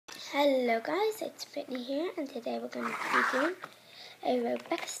Hello guys, it's Brittany here, and today we're going to be doing a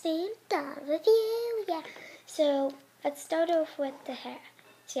Robecca Steam Doll review. Yeah. So let's start off with the hair.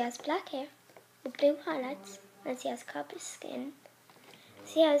 She has black hair with blue highlights, and she has copper skin.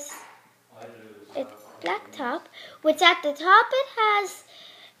 She has a black top, which at the top it has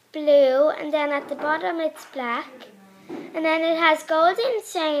blue, and then at the bottom it's black, and then it has golden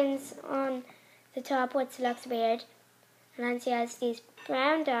chains on the top, which looks weird. And then she has these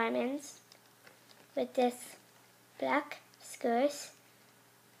brown diamonds with this black skirt,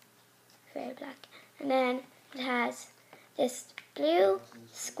 very black. And then it has this blue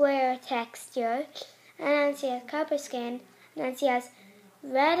square texture. And then she has copper skin. And then she has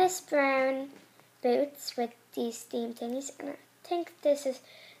reddish brown boots with these steam thingies. And I think this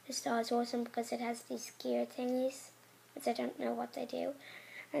doll is awesome because it has these gear thingies, which I don't know what they do.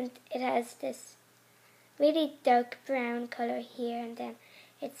 And it has this really dark brown colour here, and then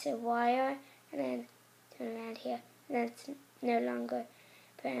it's a wire, and then turn around here, and then it's no longer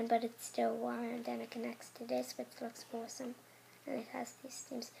brown, but it's still wire, and then it connects to this, which looks awesome, and it has these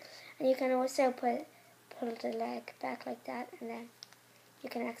steams. And you can also pull the leg back like that, and then you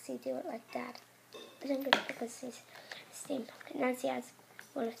can actually do it like that. I think it's because she's steam. And then she has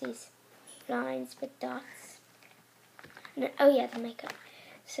all of these lines with dots. And then, oh yeah, the makeup.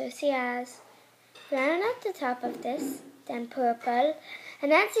 So she has brown at the top of this, then purple,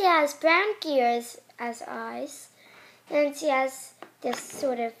 and then she has brown gears as eyes, and she has this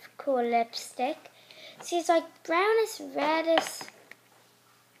sort of cool lipstick. She's like brownish, reddish,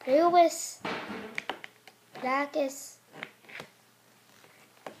 bluish, blackish.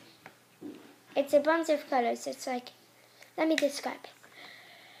 It's a bunch of colours. It's like, let me describe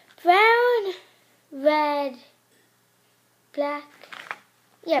it. Brown, red, black.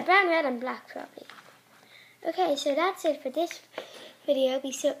 Yeah, brown, red, and black probably. Okay, so that's it for this video.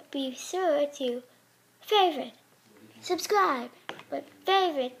 Be sure to favorite, subscribe, but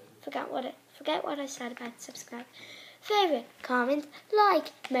favorite, forget what I said about subscribe. Favorite, comment, like,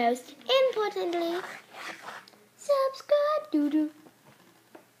 most importantly, subscribe. Doo doo.